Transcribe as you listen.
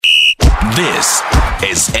This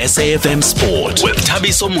is SAFM Sport with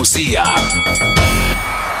Thabiso Mosia.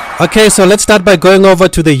 Okay, so let's start by going over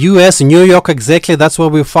to the US, New York exactly. That's where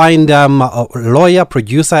we find lawyer,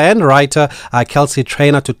 producer and writer Kelsey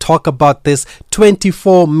Trainer to talk about this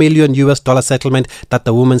 $24 million settlement that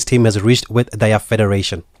the women's team has reached with their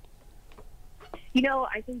federation. You know,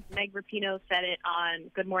 I think Meg Rapinoe said it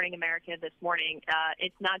on Good Morning America this morning.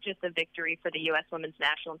 It's not just a victory for the U.S. women's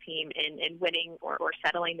national team in winning or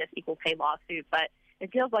settling this equal pay lawsuit, but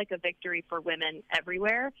it feels like a victory for women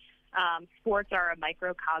everywhere. Sports are a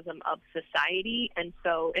microcosm of society, and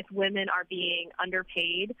so if women are being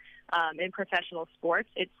underpaid in professional sports,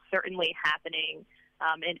 it's certainly happening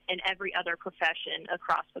in every other profession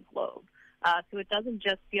across the globe. So it doesn't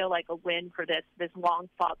just feel like a win for this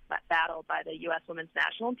long-fought battle by the U.S. women's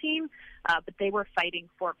national team, but they were fighting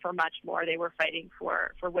for much more. They were fighting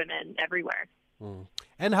for women everywhere. Mm.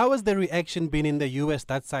 And how has the reaction been in the U.S.,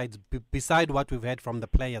 that side, beside what we've heard from the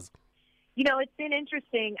players? You know, it's been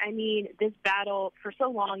interesting. I mean, this battle, for so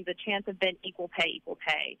long, the chants have been equal pay, equal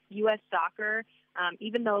pay. U.S. soccer,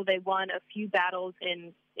 even though they won a few battles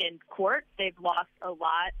in court, they've lost a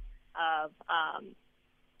lot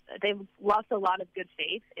of good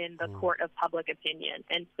faith in the court of public opinion.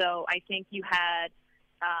 And so I think you had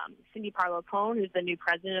Cindy Parlow-Cone, who's the new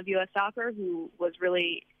president of U.S. Soccer, who was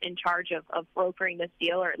really in charge of brokering this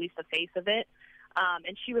deal, or at least the face of it.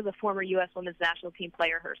 And she was a former U.S. women's national team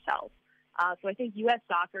player herself. So I think U.S.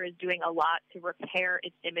 Soccer is doing a lot to repair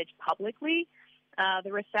its image publicly.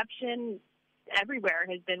 The reception everywhere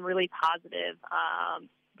has been really positive.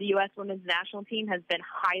 The U.S. women's national team has been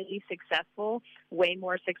highly successful, way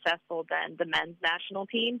more successful than the men's national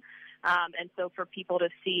team. And so for people to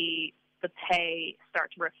see the pay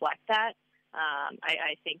start to reflect that,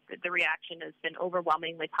 I think that the reaction has been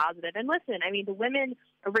overwhelmingly positive. And listen, I mean, the women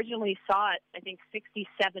originally sought, I think,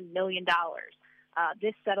 $67 million.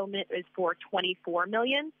 This settlement is for $24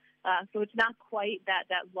 million. So it's not quite that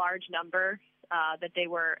large number that they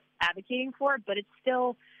were advocating for, but it's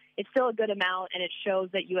still a good amount, and it shows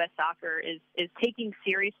that U.S. Soccer is taking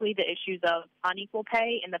seriously the issues of unequal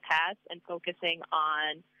pay in the past and focusing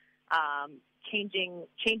on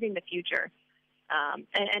changing the future.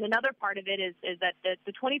 And another part of it is that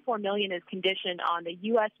the $24 million is conditioned on the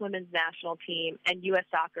U.S. women's national team and U.S.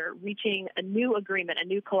 Soccer reaching a new agreement, a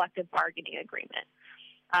new collective bargaining agreement.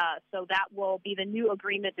 So that will be the new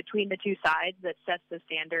agreement between the two sides that sets the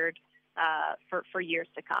standard for years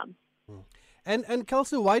to come. And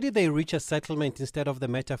Kelsey, why did they reach a settlement instead of the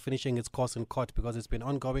matter finishing its course in court? Because it's been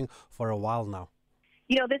ongoing for a while now.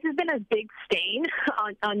 You know, this has been a big stain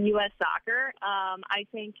on U.S. Soccer. I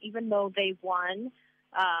think even though they won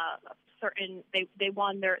they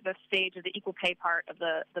won the stage of the equal pay part of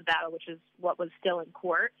the battle, which is what was still in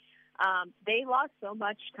court. They lost so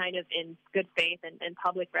much kind of in good faith and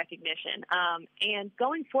public recognition. And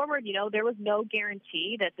going forward, you know, there was no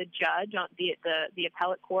guarantee that the judge on the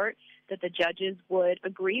appellate court, that the judges would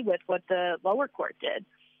agree with what the lower court did.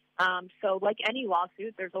 So like any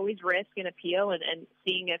lawsuit, there's always risk in appeal and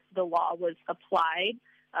seeing if the law was applied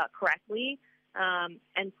correctly.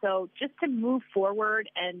 And so just to move forward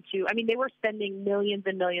they were spending millions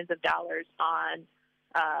and millions of dollars on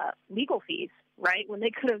legal fees, right, when they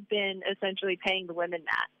could have been essentially paying the women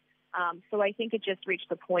that. So I think it just reached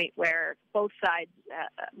the point where both sides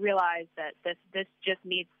realized that this just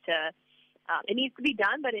needs to it needs to be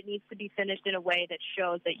done, but it needs to be finished in a way that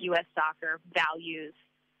shows that U.S. Soccer values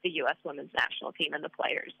the U.S. women's national team and the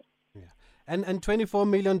players. Yeah. And $24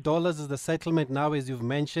 million is the settlement now, as you've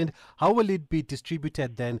mentioned. How will it be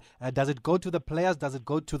distributed then? Does it go to the players? Does it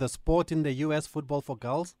go to the sport in the U.S. football for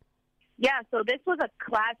girls? Yeah, so this was a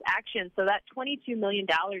class action. So that $22 million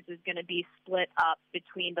is going to be split up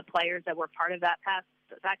between the players that were part of that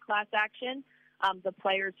class action, the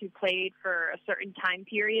players who played for a certain time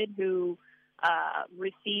period who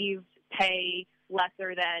received pay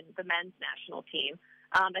lesser than the men's national team.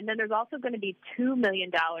 And then there's also going to be $2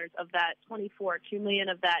 million of that 24. $2 million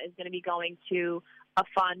of that is going to be going to a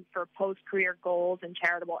fund for post-career goals and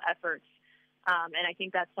charitable efforts. And I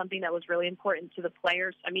think that's something that was really important to the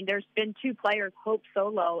players. I mean, there's been two players, Hope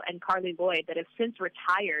Solo and Carly Lloyd, that have since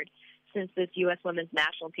retired since this U.S. women's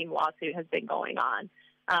national team lawsuit has been going on.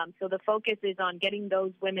 So the focus is on getting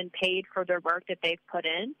those women paid for their work that they've put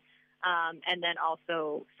in, and then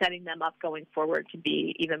also setting them up going forward to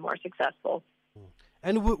be even more successful.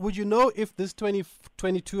 And would you know if this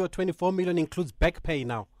 22 or 24 million includes back pay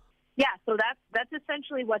now? Yeah, so that's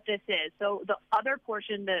essentially what this is. So the other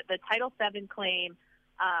portion, the Title VII claim,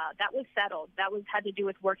 that was settled. That had to do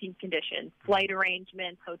with working conditions, flight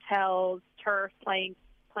arrangements, hotels, turf, playing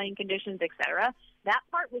conditions, etc. that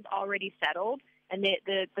part was already settled, and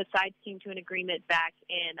the sides came to an agreement back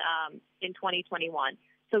in 2021.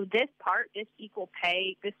 So this part, this equal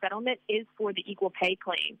pay, this settlement is for the equal pay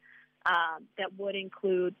claim that would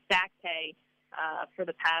include back pay for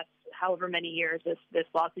the past however many years this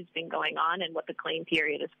lawsuit's been going on and what the claim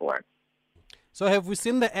period is for. So have we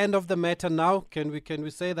seen the end of the matter now? Can we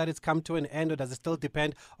say that it's come to an end, or does it still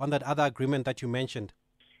depend on that other agreement that you mentioned?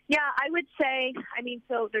 Yeah, I would say,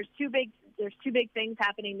 so there's two big things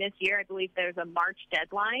happening this year. I believe there's a March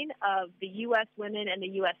deadline of the U.S. women and the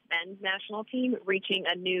U.S. men's national team reaching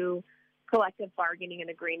a new collective bargaining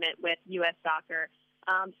agreement with U.S. Soccer.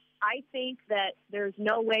 I think that there's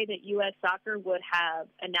no way that U.S. Soccer would have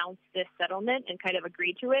announced this settlement and kind of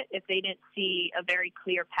agreed to it if they didn't see a very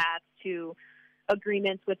clear path to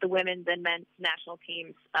agreements with the women's and men's national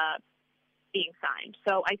teams being signed.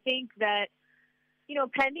 So I think that,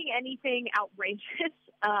 pending anything outrageous,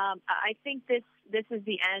 I think this is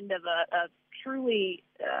the end of a truly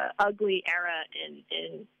ugly era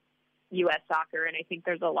in U.S. soccer, and I think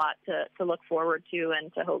there's a lot to look forward to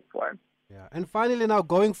and to hope for. Yeah. And finally, now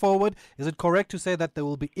going forward, is it correct to say that there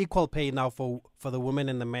will be equal pay now for the women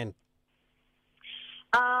and the men?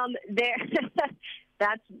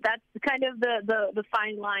 That's kind of the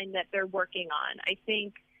fine line that they're working on. I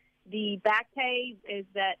think the back pay is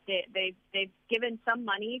that they've given some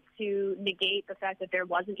money to negate the fact that there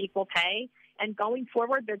wasn't equal pay, and going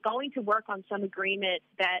forward, they're going to work on some agreement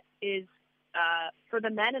that is for the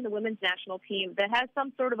men and the women's national team that has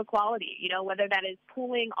some sort of equality, whether that is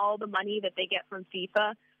pooling all the money that they get from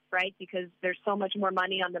FIFA, right, because there's so much more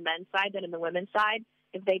money on the men's side than in the women's side.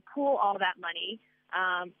 If they pool all that money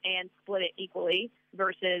and split it equally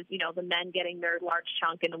versus, the men getting their large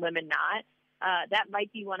chunk and the women not, that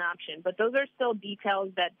might be one option. But those are still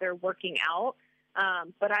details that they're working out.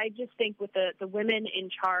 But I just think with the women in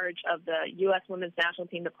charge of the U.S. Women's National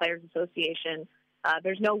Team, the Players Association,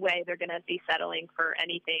 there's no way they're going to be settling for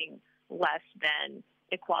anything less than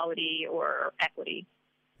equality or equity.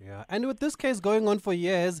 Yeah, and with this case going on for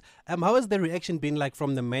years, how has the reaction been like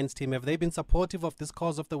from the men's team? Have they been supportive of this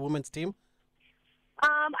cause of the women's team?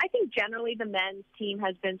 I think generally the men's team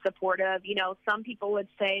has been supportive. Some people would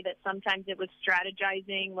say that sometimes it was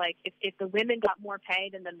strategizing, like if the women got more pay,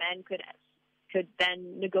 then the men could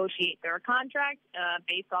then negotiate their contract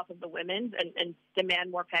based off of the women's and demand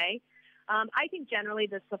more pay. I think generally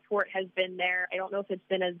the support has been there. I don't know if it's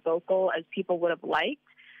been as vocal as people would have liked,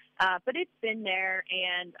 but it's been there,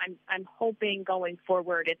 and I'm hoping going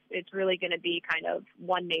forward it's really going to be kind of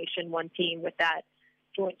one nation, one team with that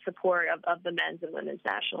joint support of the men's and women's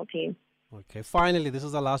national team. Okay, finally, this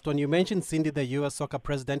is the last one. You mentioned Cindy, the U.S. soccer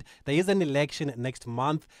president. There is an election next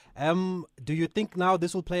month. Do you think now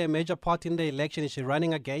this will play a major part in the election? Is she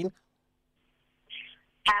running again?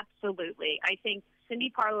 Absolutely. I think Cindy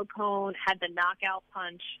Parlow-Cone had the knockout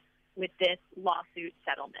punch with this lawsuit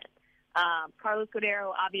settlement. Carlos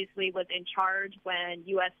Cordero obviously was in charge when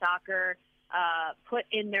U.S. Soccer put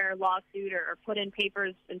in their lawsuit or put in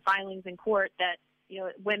papers and filings in court that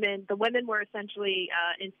the women were essentially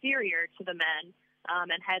inferior to the men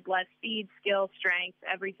and had less speed, skill, strength,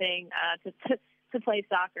 everything to play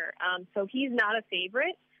soccer. So he's not a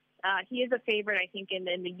favorite. He is a favorite, I think, in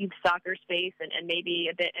the youth soccer space and maybe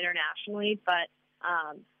a bit internationally. But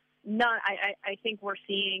I think we're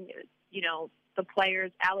seeing, the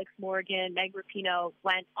players, Alex Morgan, Meg Rapinoe,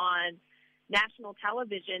 went on national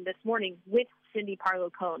television this morning with Cindy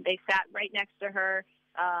Parlow-Cone. They sat right next to her.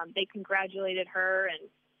 They congratulated her and,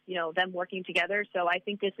 them working together. So I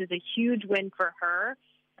think this is a huge win for her.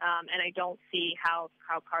 And I don't see how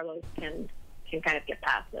Carlos can kind of get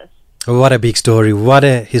past this. What a big story. What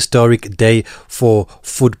a historic day for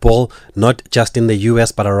football, not just in the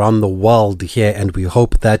US, but around the world here. And we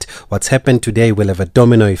hope that what's happened today will have a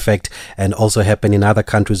domino effect and also happen in other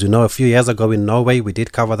countries. A few years ago in Norway, we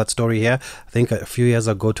did cover that story here. I think a few years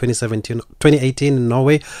ago, 2018 in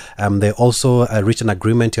Norway, they also reached an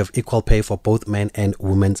agreement of equal pay for both men and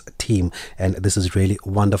women's team. And this is really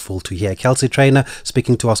wonderful to hear. Kelsey Trainer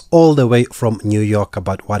speaking to us all the way from New York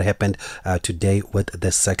about what happened today with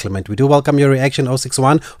this settlement. We do welcome your reaction.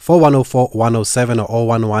 061-4104-107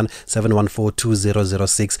 or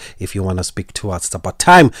 011-714-2006 if you want to speak to us. It's about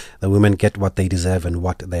time the women get what they deserve and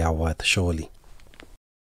what they are worth, surely.